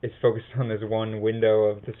is focused on this one window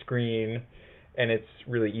of the screen, and it's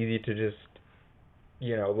really easy to just,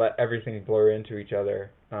 you know, let everything blur into each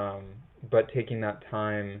other. But taking that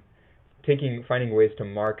time, finding ways to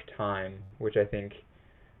mark time, which I think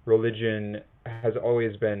religion has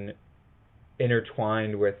always been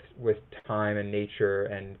intertwined with time and nature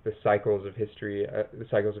and the cycles of history, the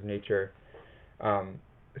cycles of nature.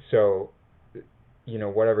 So, you know,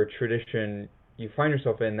 whatever tradition you find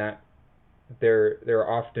yourself in, that there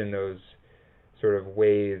are often those sort of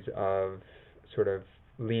ways of sort of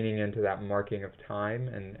leaning into that marking of time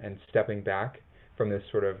and stepping back from this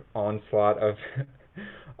sort of onslaught of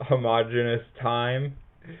homogeneous time,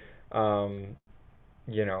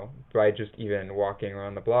 you know, by just even walking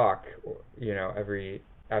around the block, you know,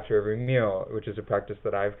 after every meal, which is a practice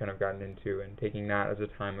that I've kind of gotten into, and taking that as a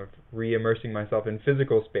time of re-immersing myself in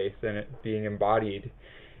physical space and it being embodied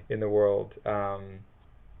in the world.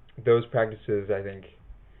 Those practices, I think,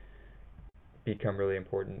 become really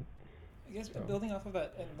important. I guess So. Building off of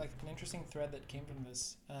that, and like an interesting thread that came from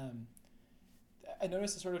this, I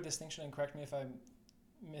noticed a sort of distinction, and correct me if I'm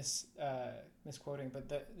misquoting, but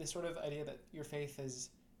this sort of idea that your faith has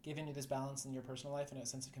given you this balance in your personal life and a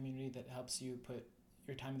sense of community that helps you put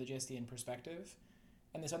your time at the GSD in perspective.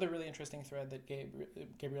 And this other really interesting thread that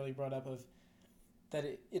Gabriel brought up, of that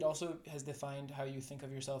it also has defined how you think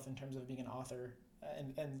of yourself in terms of being an author.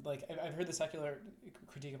 And like I've heard the secular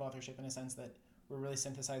critique of authorship in a sense that we're really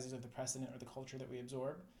synthesizers of the precedent or the culture that we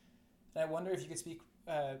absorb. And I wonder if you could speak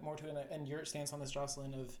more to it, and your stance on this,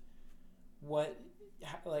 Jocelyn, of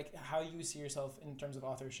how you see yourself in terms of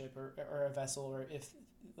authorship or a vessel, or if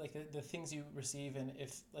like the things you receive, and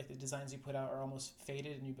if like the designs you put out are almost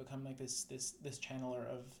faded and you become like this channeler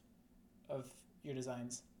of your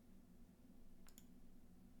designs.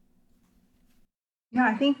 Yeah,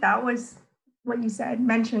 I think that was what you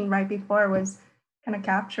mentioned right before, was kind of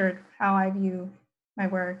captured how I view my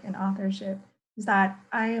work and authorship, is that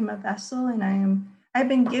I am a vessel, and I've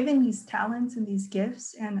been given these talents and these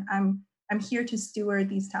gifts, and I'm here to steward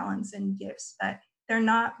these talents and gifts, that they're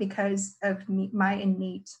not because of my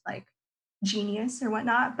innate like genius or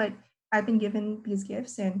whatnot, but I've been given these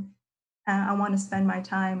gifts, and I want to spend my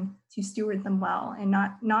time to steward them well, and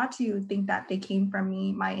not to think that they came from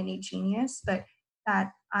me, my innate genius, but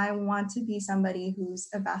that I want to be somebody who's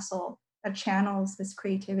a vessel that channels this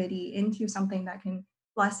creativity into something that can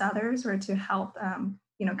bless others or to help,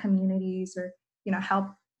 communities or, help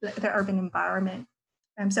the urban environment.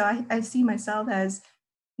 So I see myself as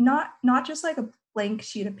not just like a blank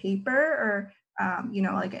sheet of paper or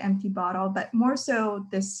like an empty bottle, but more so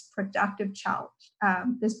this productive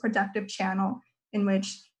this productive channel in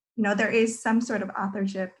which there is some sort of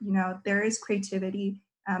authorship, there is creativity,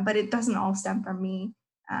 but it doesn't all stem from me,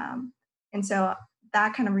 and so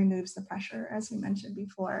that kind of removes the pressure, as we mentioned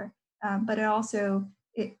before. But it also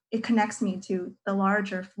it connects me to the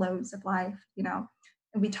larger flows of life,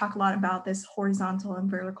 And we talk a lot about this horizontal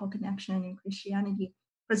and vertical connection in Christianity.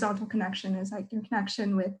 Horizontal connection is like your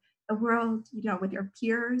connection with the world, with your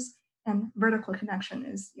peers, and vertical connection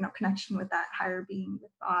is, connection with that higher being,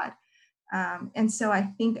 with God. And so I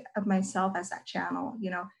think of myself as that channel,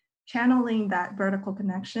 channeling that vertical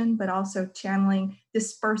connection, but also channeling,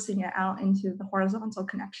 dispersing it out into the horizontal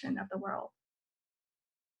connection of the world.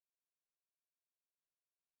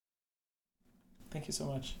 Thank you so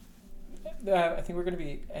much. I think we're going to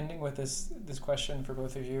be ending with this question for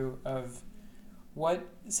both of you of what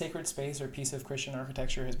sacred space or piece of Christian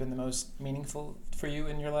architecture has been the most meaningful for you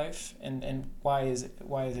in your life, and why is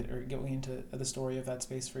it, or going into the story of that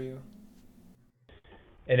space for you?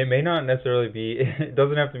 And it may not necessarily be, it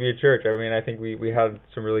doesn't have to be a church. I mean, I think we had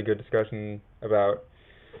some really good discussion about,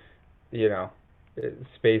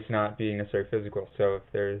 space not being necessarily physical. So if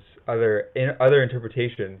there's other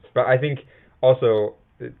interpretations, but I think also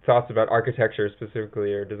thoughts about architecture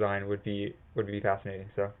specifically or design would be fascinating.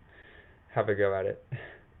 So have a go at it.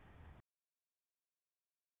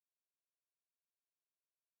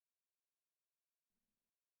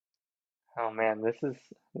 Oh man, this is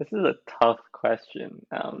a tough question,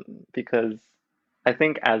 because I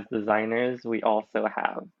think as designers we also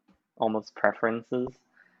have almost preferences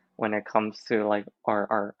when it comes to like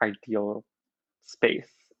our ideal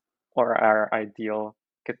space or our ideal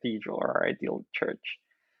cathedral or our ideal church.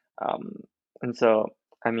 Um, and so,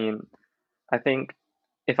 I mean, I think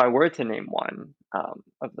if I were to name one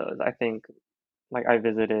of those, I think like I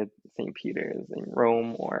visited St. Peter's in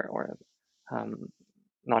Rome or um,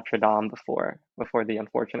 Notre Dame before the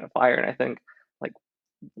unfortunate fire, and I think like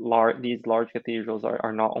these large cathedrals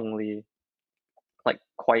are not only like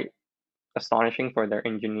quite astonishing for their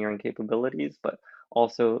engineering capabilities, but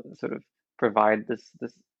also sort of provide this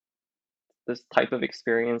type of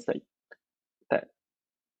experience that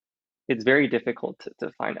it's very difficult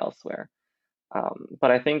to find elsewhere.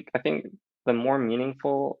 But I think the more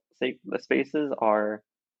meaningful the spaces are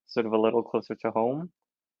sort of a little closer to home.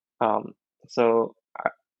 Um, so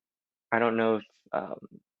I don't know if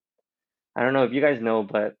I don't know if you guys know,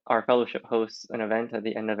 but our fellowship hosts an event at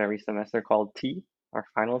the end of every semester called Tea, our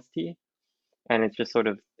finals tea, and it's just sort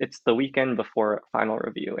of it's the weekend before final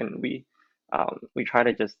review, and we try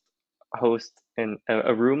to just host in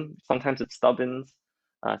a room. Sometimes it's Stubbins,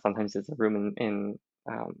 sometimes it's a room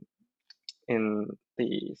um, in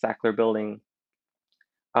the Sackler building,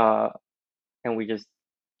 uh, and we just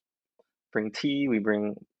bring tea, we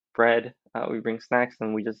bring bread, we bring snacks,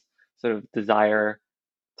 and we just sort of desire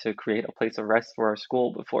to create a place of rest for our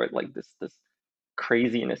school before like this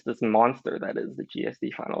craziness, this monster that is the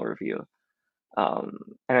GSD final review. Um,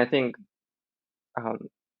 and I think um,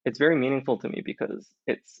 it's very meaningful to me because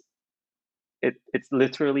it's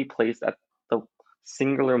literally placed at the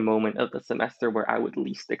singular moment of the semester where I would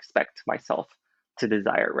least expect myself to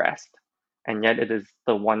desire rest, and yet it is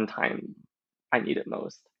the one time I need it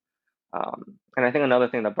most. And I think another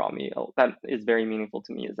thing that that is very meaningful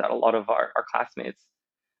to me is that a lot of our classmates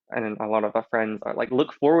and a lot of our friends are like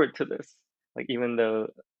look forward to this, like even though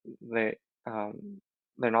they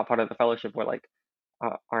they're not part of the fellowship or like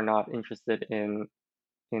are not interested in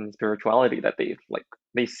spirituality, that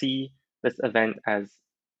they see this event as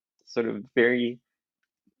sort of very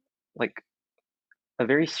like a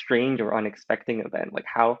very strange or unexpected event. Like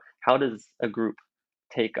how does a group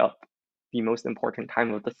take up the most important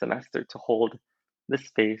time of the semester to hold this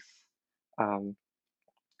space um,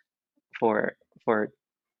 for for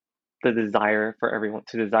the desire for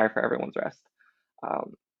everyone's rest.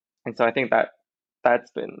 Um, and so I think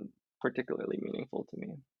that's been particularly meaningful to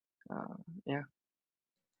me. Yeah.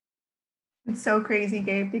 It's so crazy,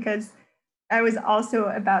 Gabe, because I was also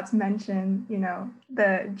about to mention,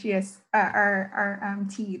 the our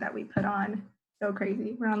tea that we put on. So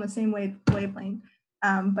crazy. We're on the same wavelength.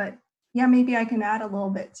 But yeah, maybe I can add a little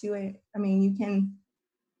bit to it. I mean, you can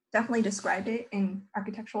definitely describe it in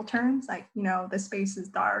architectural terms, like, the space is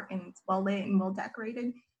dark and it's well lit and well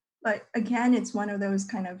decorated. But again, it's one of those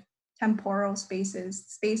kind of temporal space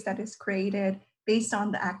that is created based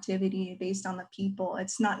on the activity, based on the people.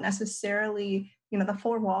 It's not necessarily, the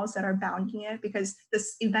four walls that are bounding it, because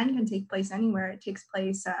this event can take place anywhere. It takes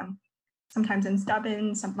place sometimes in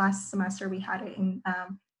Steuben. Last semester we had it in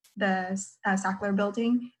the Sackler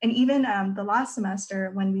building. And even the last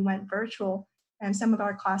semester when we went virtual, and some of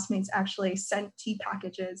our classmates actually sent tea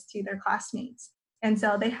packages to their classmates. And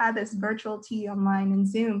so they had this virtual tea online in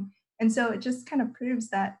Zoom. And so it just kind of proves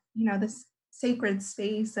that, this sacred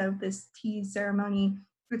space of this tea ceremony,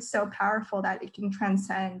 it's so powerful that it can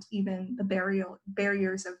transcend even the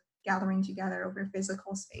barriers of gathering together over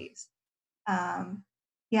physical space. Yeah,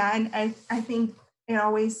 and I think it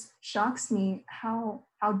always shocks me how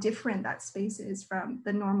different that space is from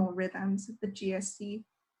the normal rhythms of the GSD.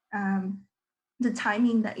 The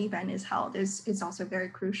timing that event is held is also very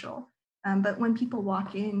crucial. But when people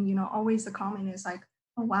walk in, always the comment is like,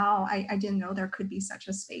 oh wow, I didn't know there could be such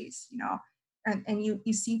a space, and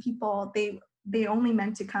you see people, they only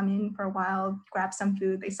meant to come in for a while, grab some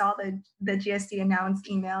food. They saw the GSD announced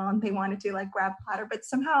email and they wanted to like grab platter, but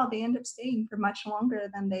somehow they end up staying for much longer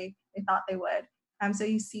than they thought they would. So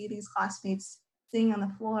you see these classmates sitting on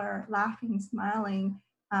the floor, laughing, smiling.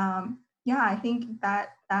 Yeah, I think that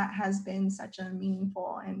has been such a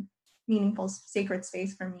meaningful sacred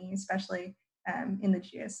space for me, especially in the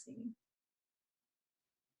GSD.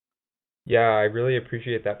 Yeah, I really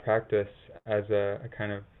appreciate that practice as a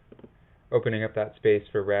kind of opening up that space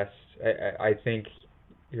for rest. I think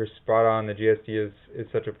you're spot on. The GSD is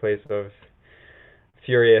such a place of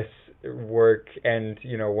furious work, and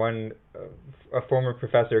one a former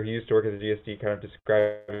professor who used to work at the GSD kind of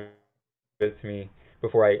described it to me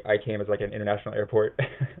before I came as like an international airport.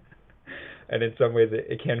 And in some ways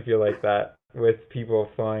it can feel like that, with people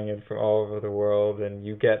flying in from all over the world, and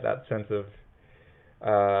you get that sense of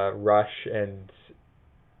rush, and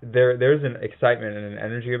there's an excitement and an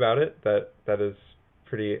energy about it that is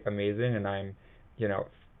pretty amazing. And I'm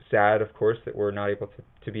sad, of course, that we're not able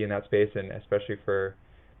to be in that space, and especially for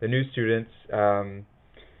the new students. But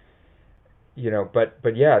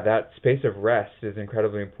yeah, that space of rest is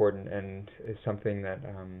incredibly important, and is something that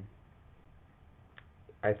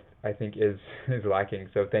I think is lacking.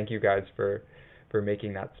 So thank you guys for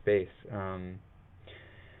making that space.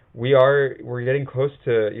 We're getting close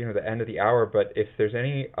to the end of the hour, but if there's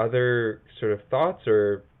any other sort of thoughts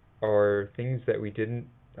or things that we didn't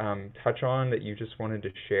touch on that you just wanted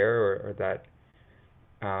to share, or that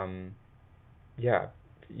yeah,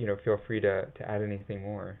 feel free to add anything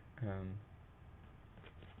more.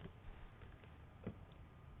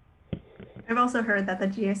 I've also heard that the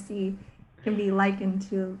GSD can be likened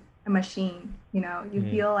to a machine. You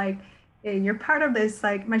feel like you're part of this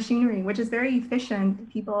like machinery, which is very efficient.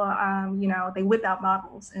 People, they whip out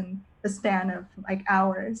models in the span of like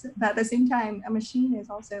hours. But at the same time, a machine is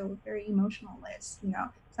also very emotionless.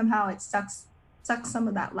 Somehow it sucks some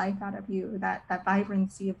of that life out of you, that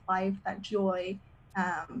vibrancy of life, that joy.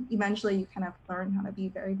 Eventually, you kind of learn how to be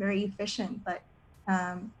very, very efficient. But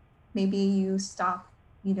maybe you stop,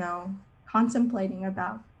 contemplating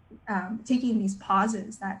about taking these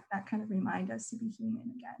pauses that kind of remind us to be human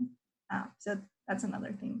again. So that's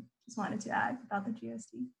another thing just wanted to add about the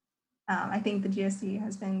GSD. I think the GSD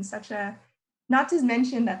has been not to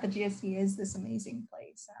mention that the GSD is this amazing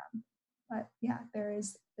place, but yeah, there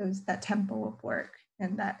is that tempo of work,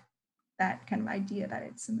 and that kind of idea that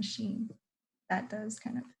it's a machine that does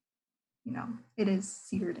kind of, it is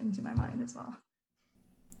seared into my mind as well.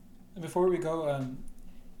 And before we go,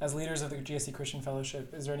 as leaders of the GSD Christian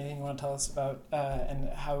Fellowship, is there anything you want to tell us about and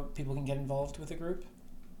how people can get involved with the group?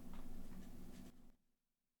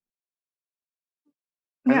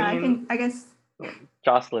 Yeah, I guess.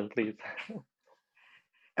 Jocelyn, please.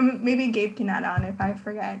 Maybe Gabe can add on if I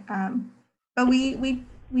forget. But we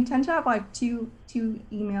tend to have like two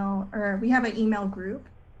email, or we have an email group,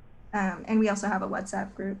 and we also have a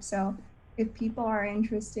WhatsApp group. So if people are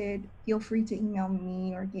interested, feel free to email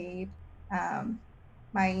me or Gabe.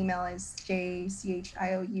 My email is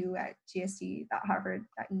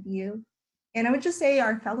jchiou@gsd.harvard.edu. And I would just say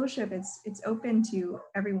our fellowship it's open to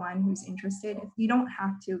everyone who's interested. You don't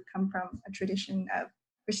have to come from a tradition of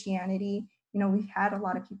Christianity. We've had a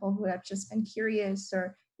lot of people who have just been curious,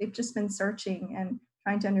 or they've just been searching and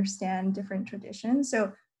trying to understand different traditions.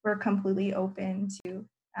 So we're completely open to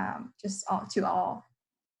all.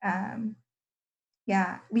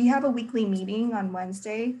 Yeah, we have a weekly meeting on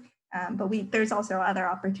Wednesday, but there's also other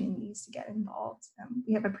opportunities to get involved.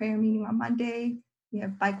 We have a prayer meeting on Monday. We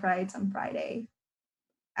have bike rides on Friday.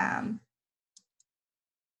 Yeah,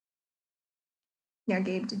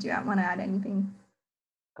 Gabe, did you want to add anything?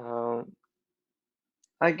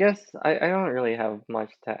 I guess I don't really have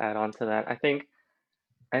much to add on to that. I think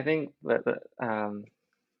that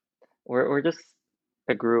we're just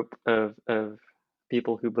a group of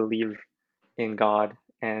people who believe in God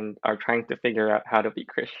and are trying to figure out how to be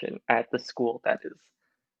Christian at the school that is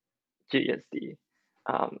GSD.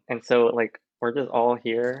 And so like we're just all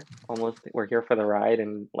here, almost we're here for the ride,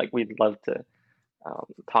 and like we'd love to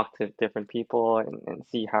talk to different people and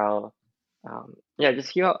see how yeah,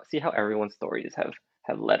 just see how everyone's stories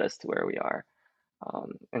have led us to where we are.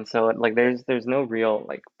 And so like there's no real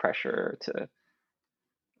like pressure to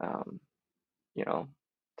um, you know,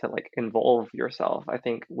 to like involve yourself. I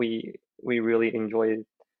think we really enjoy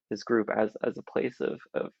this group as a place of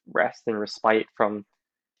rest and respite from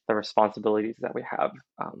the responsibilities that we have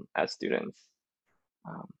as students.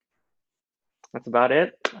 Um, that's about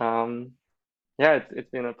it. Yeah, it's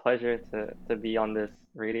been a pleasure to be on this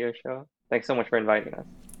radio show. Thanks so much for inviting us.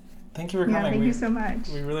 Thank you for Yeah, coming. thank you so much.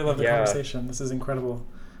 We really love the Yeah. conversation. This is incredible.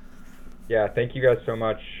 Yeah, thank you guys so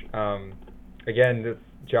much. Again, this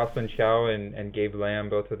Jocelyn Chiou and Gabe Lamb,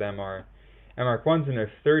 both of them are MARC 1s in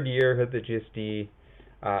their third year at the GSD,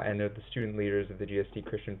 and they're the student leaders of the GSD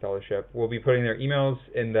Christian Fellowship. We'll be putting their emails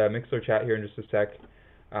in the Mixler chat here in just a sec,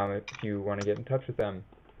 if you want to get in touch with them.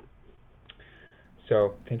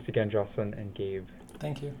 So, thanks again, Jocelyn and Gabe.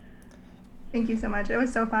 Thank you. Thank you so much. It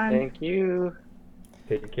was so fun. Thank you.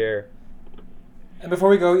 Take care. And before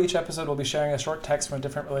we go, each episode will be sharing a short text from a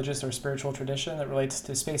different religious or spiritual tradition that relates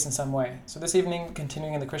to space in some way. So this evening,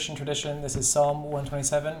 continuing in the Christian tradition, this is Psalm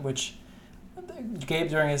 127, which Gabe,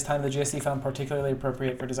 during his time at the GSD, found particularly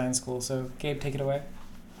appropriate for design school. So Gabe, take it away.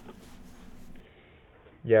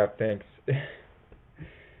 Yeah, thanks.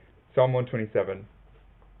 Psalm 127.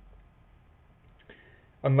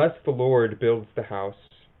 Unless the Lord builds the house,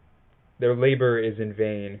 their labor is in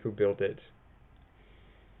vain who build it.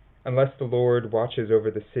 Unless the Lord watches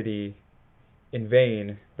over the city, in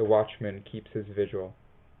vain the watchman keeps his vigil.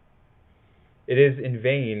 It is in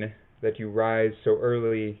vain that you rise so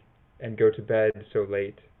early and go to bed so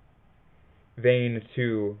late. Vain,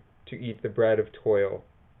 too, to eat the bread of toil,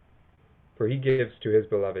 for he gives to his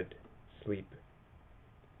beloved sleep.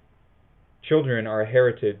 Children are a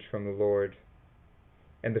heritage from the Lord,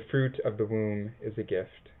 and the fruit of the womb is a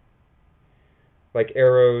gift. Like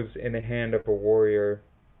arrows in the hand of a warrior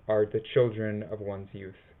are the children of one's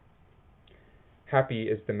youth. Happy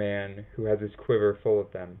is the man who has his quiver full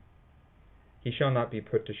of them. He shall not be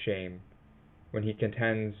put to shame when he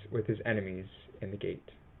contends with his enemies in the gate.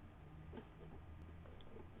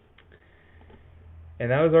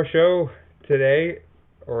 And that was our show today,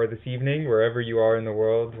 or this evening, wherever you are in the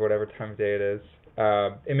world, whatever time of day it is.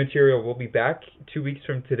 Immaterial will be back 2 weeks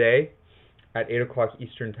from today at 8 o'clock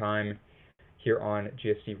Eastern Time here on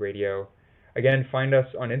GSD Radio. Again, find us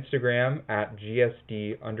on Instagram at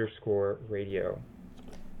GSD_radio.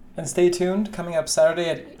 And stay tuned. Coming up Saturday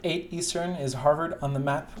at 8 Eastern is Harvard on the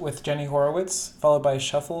Map with Jenny Horowitz, followed by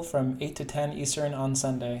Shuffle from 8 to 10 Eastern on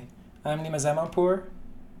Sunday. I'm Nima Zamanpour.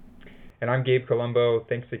 And I'm Gabe Colombo.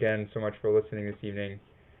 Thanks again so much for listening this evening.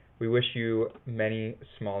 We wish you many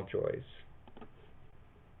small joys.